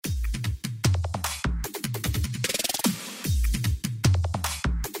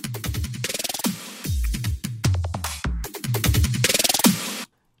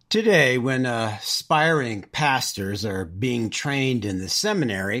Today, when aspiring pastors are being trained in the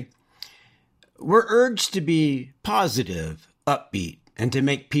seminary, we're urged to be positive, upbeat, and to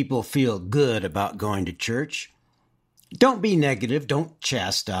make people feel good about going to church. Don't be negative, don't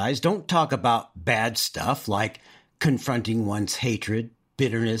chastise, don't talk about bad stuff like confronting one's hatred,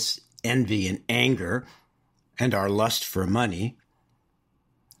 bitterness, envy, and anger, and our lust for money.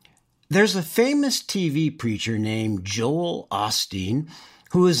 There's a famous TV preacher named Joel Osteen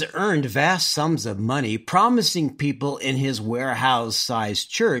who has earned vast sums of money promising people in his warehouse-sized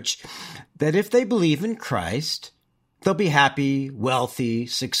church that if they believe in Christ, they'll be happy, wealthy,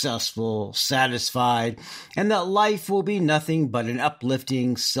 successful, satisfied, and that life will be nothing but an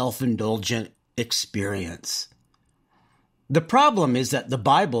uplifting, self-indulgent experience. The problem is that the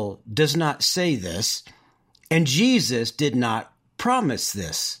Bible does not say this, and Jesus did not promise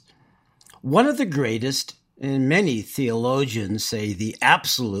this. One of the greatest, and many theologians say the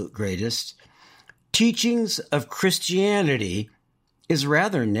absolute greatest, teachings of Christianity is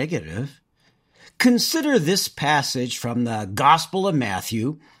rather negative. Consider this passage from the Gospel of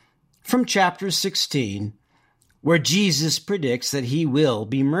Matthew, from chapter 16, where Jesus predicts that he will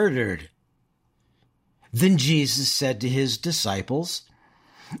be murdered. Then Jesus said to his disciples,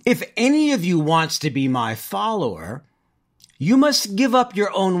 "If any of you wants to be my follower, you must give up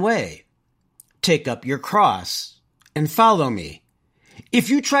your own way. Take up your cross and follow me.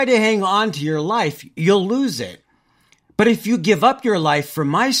 If you try to hang on to your life, you'll lose it. But if you give up your life for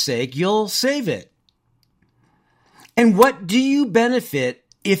my sake, you'll save it. And what do you benefit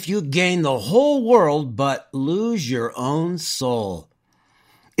if you gain the whole world but lose your own soul?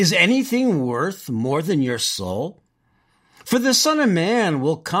 Is anything worth more than your soul? For the Son of Man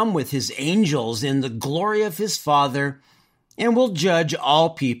will come with his angels in the glory of his Father and will judge all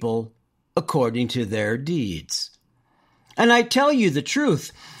people according to their deeds. And I tell you the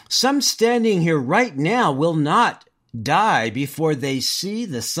truth, some standing here right now will not die before they see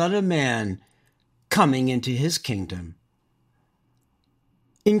the Son of Man coming into his kingdom."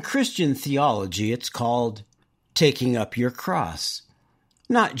 In Christian theology, it's called taking up your cross.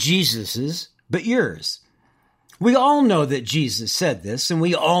 Not Jesus's, but yours. We all know that Jesus said this, and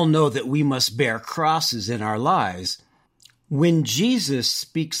we all know that we must bear crosses in our lives. When Jesus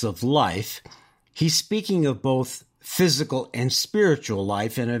speaks of life, he's speaking of both physical and spiritual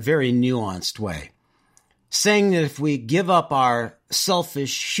life in a very nuanced way, saying that if we give up our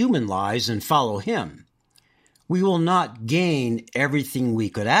selfish human lives and follow him, we will not gain everything we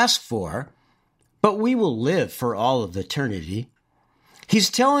could ask for, but we will live for all of eternity. He's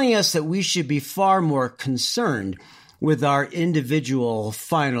telling us that we should be far more concerned with our individual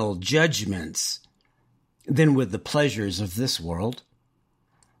final judgments than with the pleasures of this world.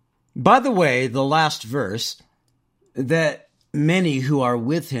 By the way, the last verse, that many who are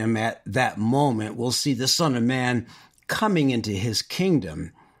with him at that moment will see the Son of Man coming into his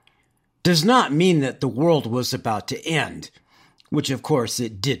kingdom, does not mean that the world was about to end, which of course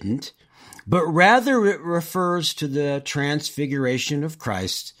it didn't, but rather it refers to the transfiguration of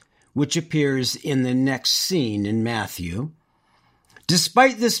Christ, which appears in the next scene in Matthew.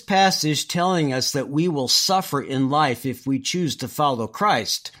 Despite this passage telling us that we will suffer in life if we choose to follow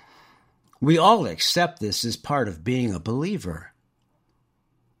Christ, we all accept this as part of being a believer.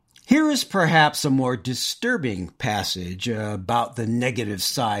 Here is perhaps a more disturbing passage about the negative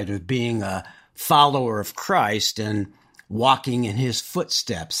side of being a follower of Christ and walking in his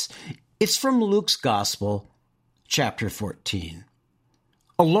footsteps. It's from Luke's Gospel, chapter 14.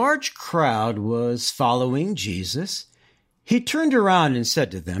 A large crowd was following Jesus. He turned around and said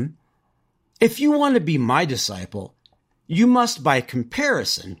to them, "If you want to be my disciple, you must by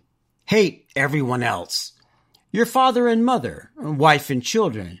comparison hate everyone else, your father and mother, wife and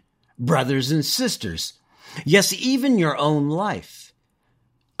children, brothers and sisters, yes, even your own life.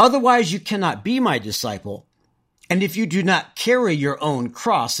 Otherwise you cannot be my disciple, and if you do not carry your own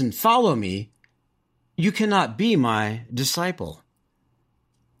cross and follow me, you cannot be my disciple."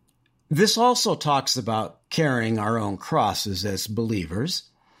 This also talks about carrying our own crosses as believers,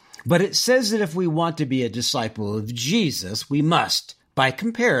 but it says that if we want to be a disciple of Jesus, we must, by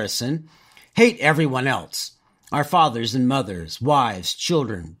comparison, hate everyone else, our fathers and mothers, wives,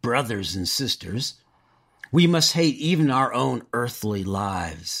 children, brothers and sisters. We must hate even our own earthly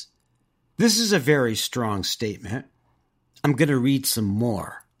lives. This is a very strong statement. I'm going to read some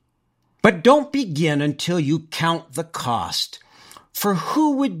more. "But don't begin until you count the cost. For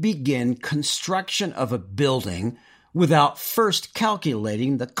who would begin construction of a building without first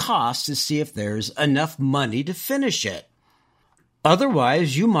calculating the cost to see if there's enough money to finish it?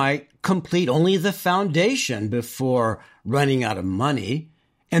 Otherwise, you might complete only the foundation before running out of money,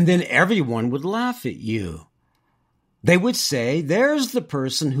 and then everyone would laugh at you. They would say, there's the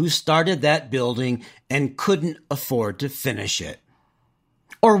person who started that building and couldn't afford to finish it.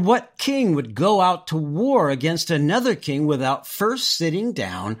 Or what king would go out to war against another king without first sitting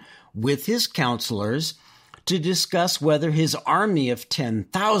down with his counselors to discuss whether his army of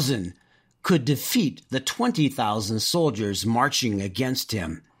 10,000 could defeat the 20,000 soldiers marching against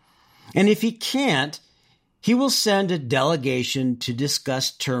him? And if he can't, he will send a delegation to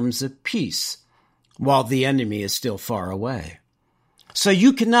discuss terms of peace while the enemy is still far away. So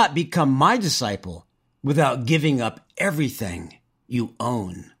you cannot become my disciple without giving up everything you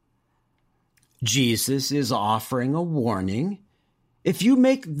own. Jesus is offering a warning. If you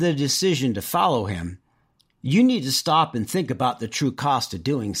make the decision to follow him, you need to stop and think about the true cost of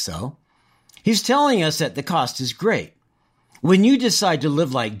doing so. He's telling us that the cost is great. When you decide to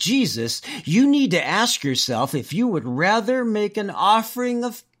live like Jesus, you need to ask yourself if you would rather make an offering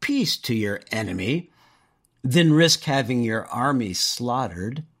of peace to your enemy than risk having your army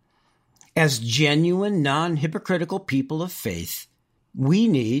slaughtered. As genuine, non-hypocritical people of faith, we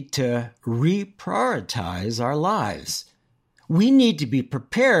need to reprioritize our lives. We need to be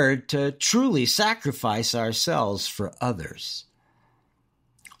prepared to truly sacrifice ourselves for others.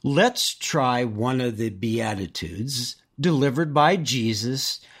 Let's try one of the Beatitudes delivered by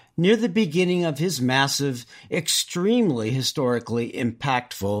Jesus near the beginning of his massive, extremely historically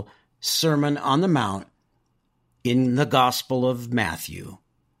impactful Sermon on the Mount in the Gospel of Matthew.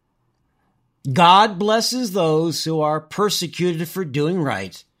 God blesses those who are persecuted for doing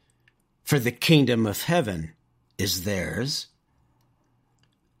right, for the kingdom of heaven is theirs.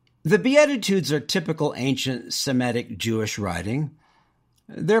 The Beatitudes are typical ancient Semitic Jewish writing.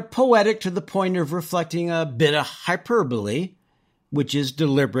 They're poetic to the point of reflecting a bit of hyperbole, which is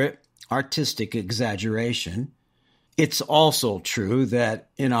deliberate artistic exaggeration. It's also true that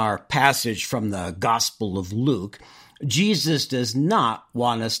in our passage from the Gospel of Luke, Jesus does not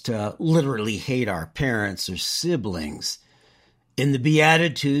want us to literally hate our parents or siblings. In the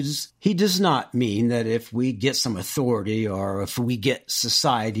Beatitudes, he does not mean that if we get some authority or if we get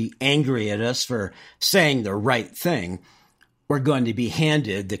society angry at us for saying the right thing, we're going to be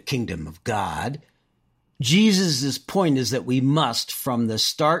handed the kingdom of God. Jesus' point is that we must, from the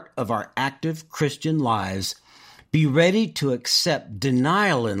start of our active Christian lives, be ready to accept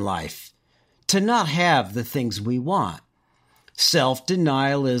denial in life, to not have the things we want.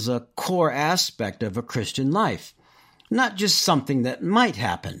 Self-denial is a core aspect of a Christian life, not just something that might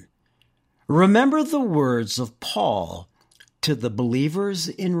happen. Remember the words of Paul to the believers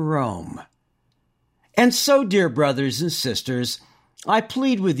in Rome. And so, dear brothers and sisters, I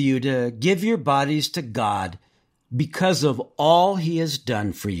plead with you to give your bodies to God because of all he has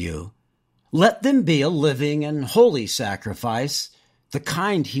done for you. Let them be a living and holy sacrifice, the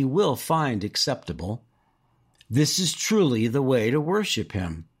kind he will find acceptable. This is truly the way to worship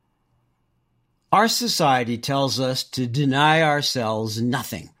him. Our society tells us to deny ourselves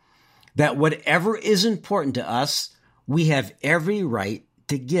nothing, that whatever is important to us, we have every right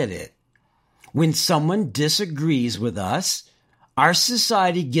to get it. When someone disagrees with us, our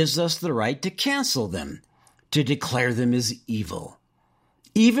society gives us the right to cancel them, to declare them as evil.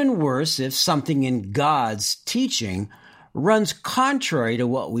 Even worse, if something in God's teaching runs contrary to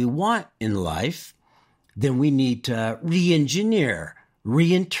what we want in life, then we need to re-engineer,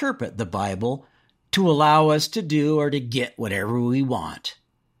 reinterpret the Bible to allow us to do or to get whatever we want.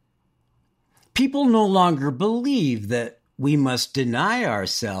 People no longer believe that we must deny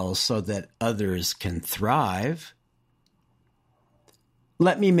ourselves so that others can thrive.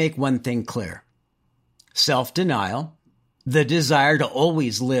 Let me make one thing clear. Self-denial, the desire to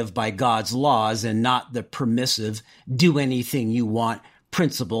always live by God's laws and not the permissive, do anything you want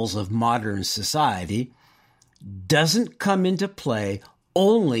principles of modern society, doesn't come into play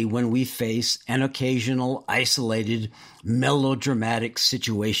only when we face an occasional, isolated, melodramatic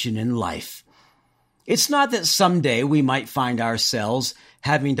situation in life. It's not that someday we might find ourselves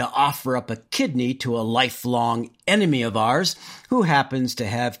having to offer up a kidney to a lifelong enemy of ours who happens to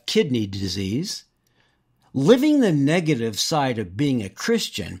have kidney disease. Living the negative side of being a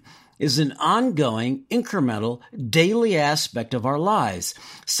Christian is an ongoing, incremental, daily aspect of our lives,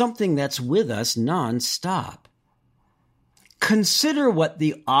 something that's with us nonstop. Consider what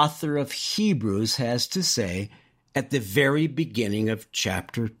the author of Hebrews has to say at the very beginning of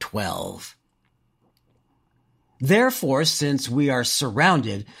chapter 12. Therefore, since we are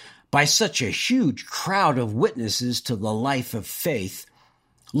surrounded by such a huge crowd of witnesses to the life of faith,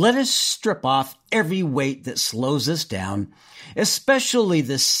 let us strip off every weight that slows us down, especially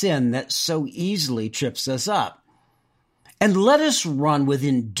the sin that so easily trips us up. And let us run with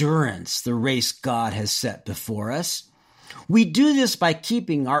endurance the race God has set before us. We do this by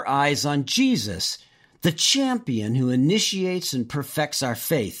keeping our eyes on Jesus, the champion who initiates and perfects our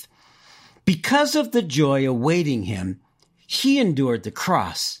faith. Because of the joy awaiting him, he endured the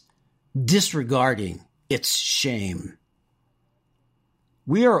cross, disregarding its shame.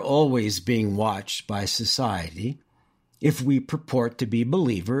 We are always being watched by society. If we purport to be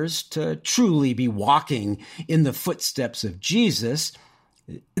believers, to truly be walking in the footsteps of Jesus,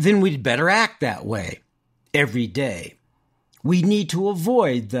 then we'd better act that way every day. We need to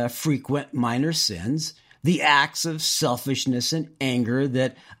avoid the frequent minor sins, the acts of selfishness and anger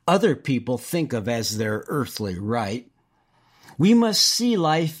that other people think of as their earthly right. We must see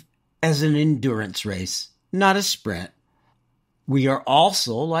life as an endurance race, not a sprint. We are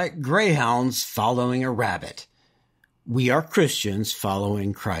also like greyhounds following a rabbit. We are Christians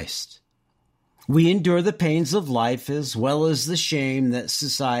following Christ. We endure the pains of life as well as the shame that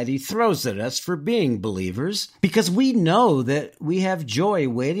society throws at us for being believers, because we know that we have joy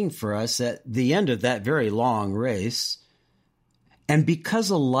waiting for us at the end of that very long race, and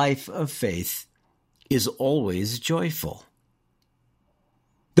because a life of faith is always joyful.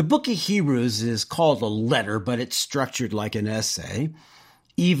 The book of Hebrews is called a letter, but it's structured like an essay.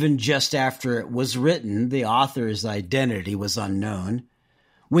 Even just after it was written, the author's identity was unknown.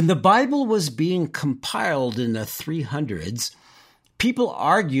 When the Bible was being compiled in the 300s, people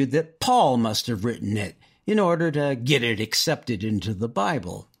argued that Paul must have written it in order to get it accepted into the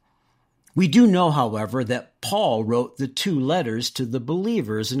Bible. We do know, however, that Paul wrote the 2 letters to the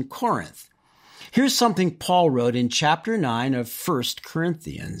believers in Corinth. Here's something Paul wrote in chapter 9 of 1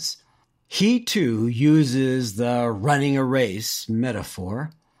 Corinthians. He, too, uses the running a race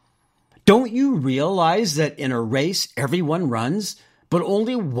metaphor. Don't you realize that in a race everyone runs, but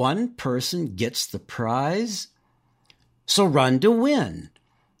only one person gets the prize? So run to win.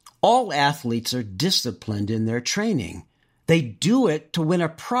 All athletes are disciplined in their training. They do it to win a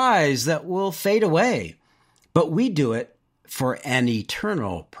prize that will fade away, but we do it for an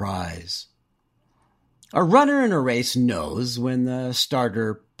eternal prize. A runner in a race knows when the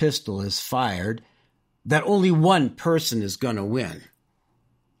starter pistol is fired that only one person is going to win.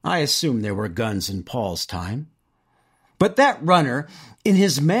 I assume there were guns in Paul's time. But that runner, in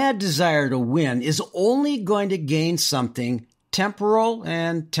his mad desire to win, is only going to gain something temporal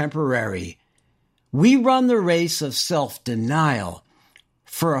and temporary. We run the race of self-denial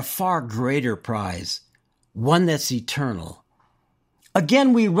for a far greater prize, one that's eternal.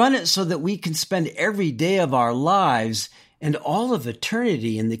 Again, we run it so that we can spend every day of our lives and all of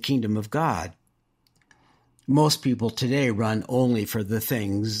eternity in the kingdom of God. Most people today run only for the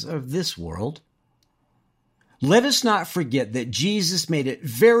things of this world. Let us not forget that Jesus made it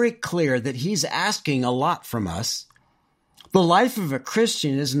very clear that he's asking a lot from us. The life of a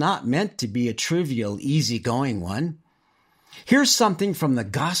Christian is not meant to be a trivial, easygoing one. Here's something from the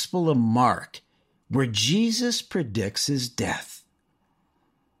Gospel of Mark, where Jesus predicts his death.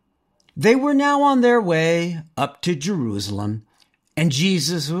 They were now on their way up to Jerusalem, and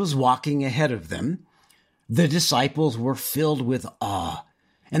Jesus was walking ahead of them. The disciples were filled with awe,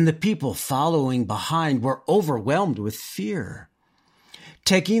 and the people following behind were overwhelmed with fear.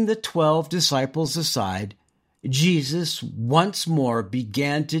 Taking the 12 disciples aside, Jesus once more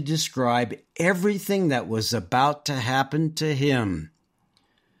began to describe everything that was about to happen to him.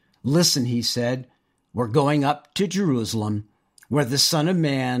 Listen, he said, we're going up to Jerusalem, where the Son of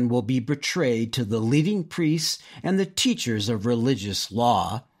Man will be betrayed to the leading priests and the teachers of religious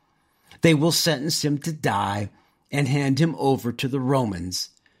law. They will sentence him to die and hand him over to the Romans.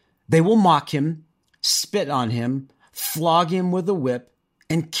 They will mock him, spit on him, flog him with a whip,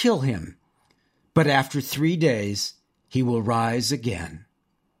 and kill him. But after 3 days, he will rise again.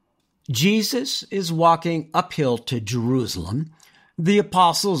 Jesus is walking uphill to Jerusalem. The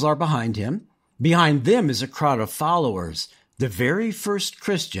apostles are behind him. Behind them is a crowd of followers, the very first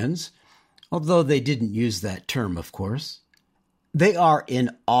Christians, although they didn't use that term, of course. They are in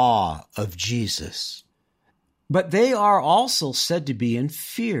awe of Jesus, but they are also said to be in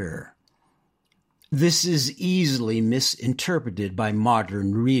fear. This is easily misinterpreted by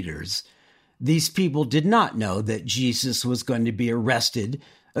modern readers. These people did not know that Jesus was going to be arrested,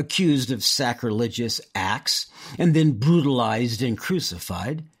 accused of sacrilegious acts, and then brutalized and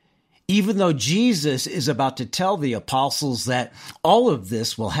crucified. Even though Jesus is about to tell the apostles that all of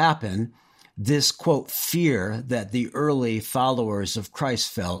this will happen, this, quote, fear that the early followers of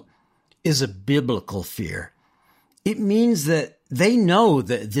Christ felt is a biblical fear. It means that they know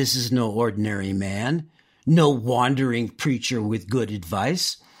that this is no ordinary man, no wandering preacher with good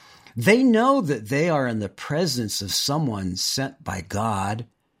advice. They know that they are in the presence of someone sent by God.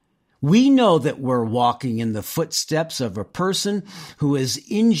 We know that we're walking in the footsteps of a person who has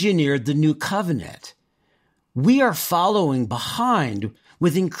engineered the new covenant. We are following behind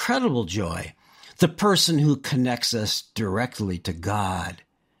with incredible joy the person who connects us directly to God.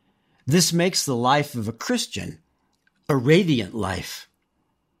 This makes the life of a Christian a radiant life.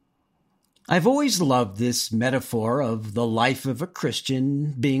 I've always loved this metaphor of the life of a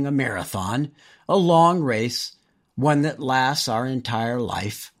Christian being a marathon, a long race, one that lasts our entire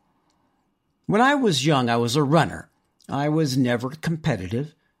life. When I was young, I was a runner. I was never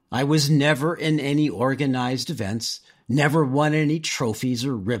competitive. I was never in any organized events, never won any trophies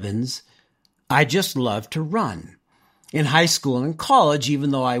or ribbons. I just loved to run. In high school and college,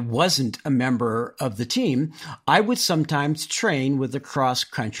 even though I wasn't a member of the team, I would sometimes train with the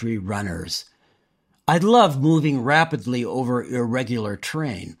cross-country runners. I loved moving rapidly over irregular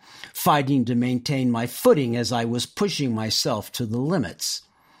terrain, fighting to maintain my footing as I was pushing myself to the limits.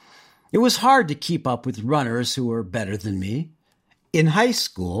 It was hard to keep up with runners who were better than me. In high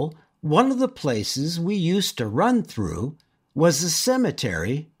school, one of the places we used to run through was a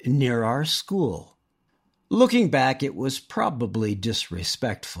cemetery near our school. Looking back, it was probably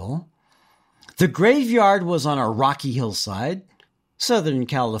disrespectful. The graveyard was on a rocky hillside. Southern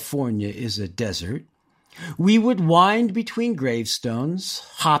California is a desert. We would wind between gravestones,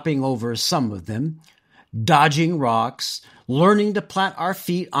 hopping over some of them, dodging rocks, learning to plant our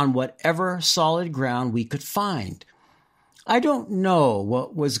feet on whatever solid ground we could find. I don't know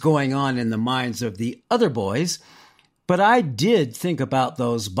what was going on in the minds of the other boys, but I did think about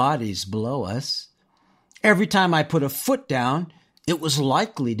those bodies below us. Every time I put a foot down, it was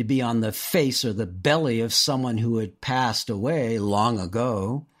likely to be on the face or the belly of someone who had passed away long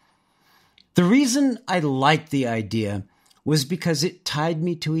ago. The reason I liked the idea was because it tied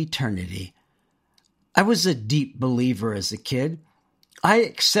me to eternity. I was a deep believer as a kid. I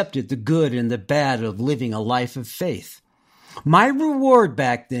accepted the good and the bad of living a life of faith. My reward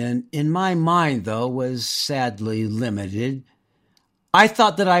back then, in my mind, though, was sadly limited. I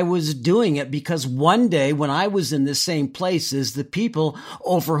thought that I was doing it because one day when I was in the same place as the people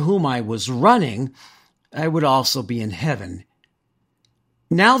over whom I was running, I would also be in heaven.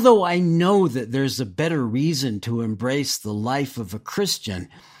 Now, though, I know that there's a better reason to embrace the life of a Christian,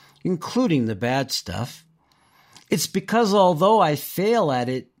 including the bad stuff. It's because although I fail at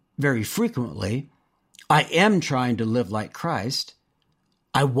it very frequently, I am trying to live like Christ.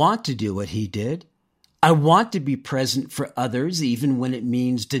 I want to do what he did. I want to be present for others, even when it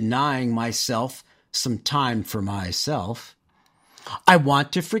means denying myself some time for myself. I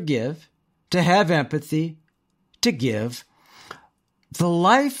want to forgive, to have empathy, to give. The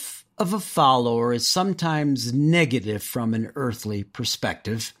life of a follower is sometimes negative from an earthly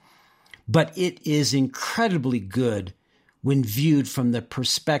perspective, but it is incredibly good when viewed from the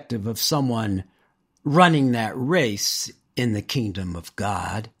perspective of someone running that race in the kingdom of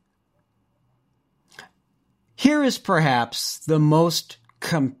God. Here is perhaps the most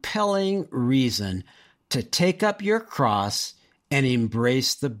compelling reason to take up your cross and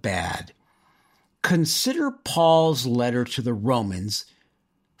embrace the bad. Consider Paul's letter to the Romans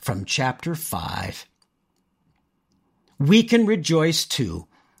from chapter 5. We can rejoice too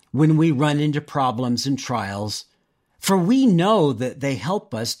when we run into problems and trials, for we know that they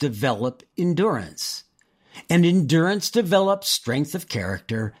help us develop endurance. And endurance develops strength of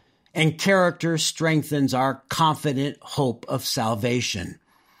character, and character strengthens our confident hope of salvation.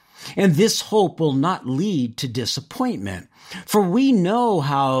 And this hope will not lead to disappointment, for we know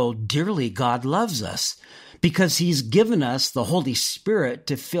how dearly God loves us, because he's given us the Holy Spirit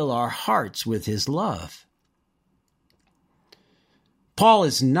to fill our hearts with his love. Paul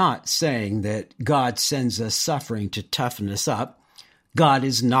is not saying that God sends us suffering to toughen us up. God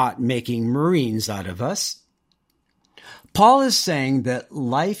is not making Marines out of us. Paul is saying that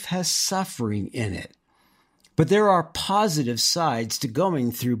life has suffering in it, but there are positive sides to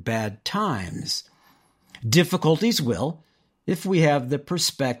going through bad times. Difficulties will, if we have the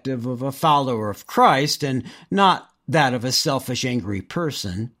perspective of a follower of Christ and not that of a selfish, angry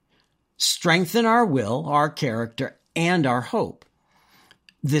person, strengthen our will, our character, and our hope.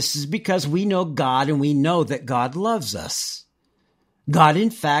 This is because we know God and we know that God loves us. God, in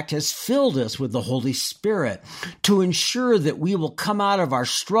fact, has filled us with the Holy Spirit to ensure that we will come out of our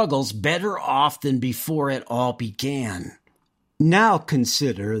struggles better off than before it all began. Now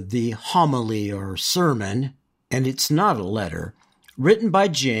consider the homily or sermon, and it's not a letter, written by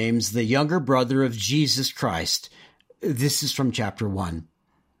James, the younger brother of Jesus Christ. This is from chapter 1.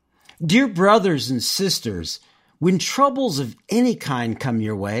 Dear brothers and sisters, when troubles of any kind come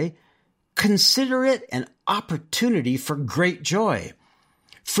your way, consider it an opportunity for great joy.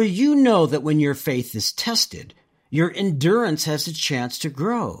 For you know that when your faith is tested, your endurance has a chance to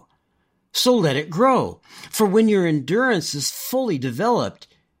grow. So let it grow. For when your endurance is fully developed,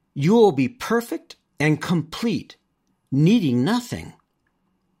 you will be perfect and complete, needing nothing.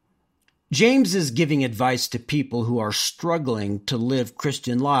 James is giving advice to people who are struggling to live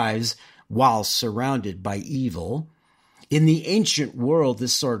Christian lives while surrounded by evil. In the ancient world,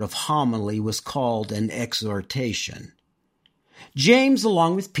 this sort of homily was called an exhortation. James,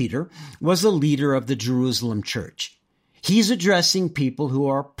 along with Peter, was a leader of the Jerusalem church. He's addressing people who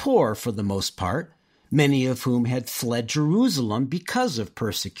are poor for the most part, many of whom had fled Jerusalem because of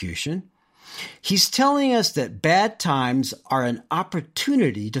persecution. He's telling us that bad times are an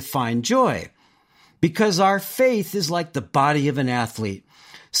opportunity to find joy, because our faith is like the body of an athlete,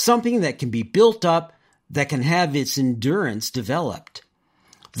 something that can be built up, that can have its endurance developed.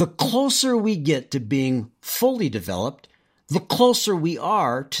 The closer we get to being fully developed, the closer we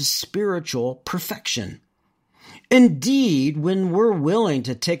are to spiritual perfection. Indeed, when we're willing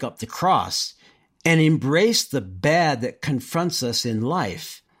to take up the cross and embrace the bad that confronts us in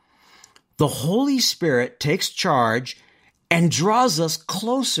life, the Holy Spirit takes charge and draws us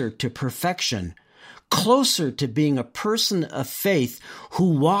closer to perfection, closer to being a person of faith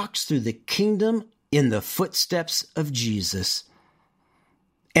who walks through the kingdom in the footsteps of Jesus.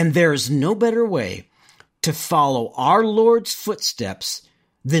 And there's no better way to follow our Lord's footsteps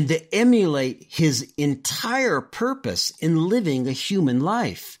than to emulate his entire purpose in living a human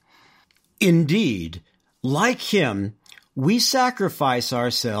life. Indeed, like him, we sacrifice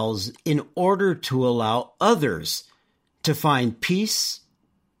ourselves in order to allow others to find peace,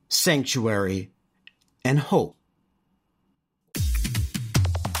 sanctuary, and hope.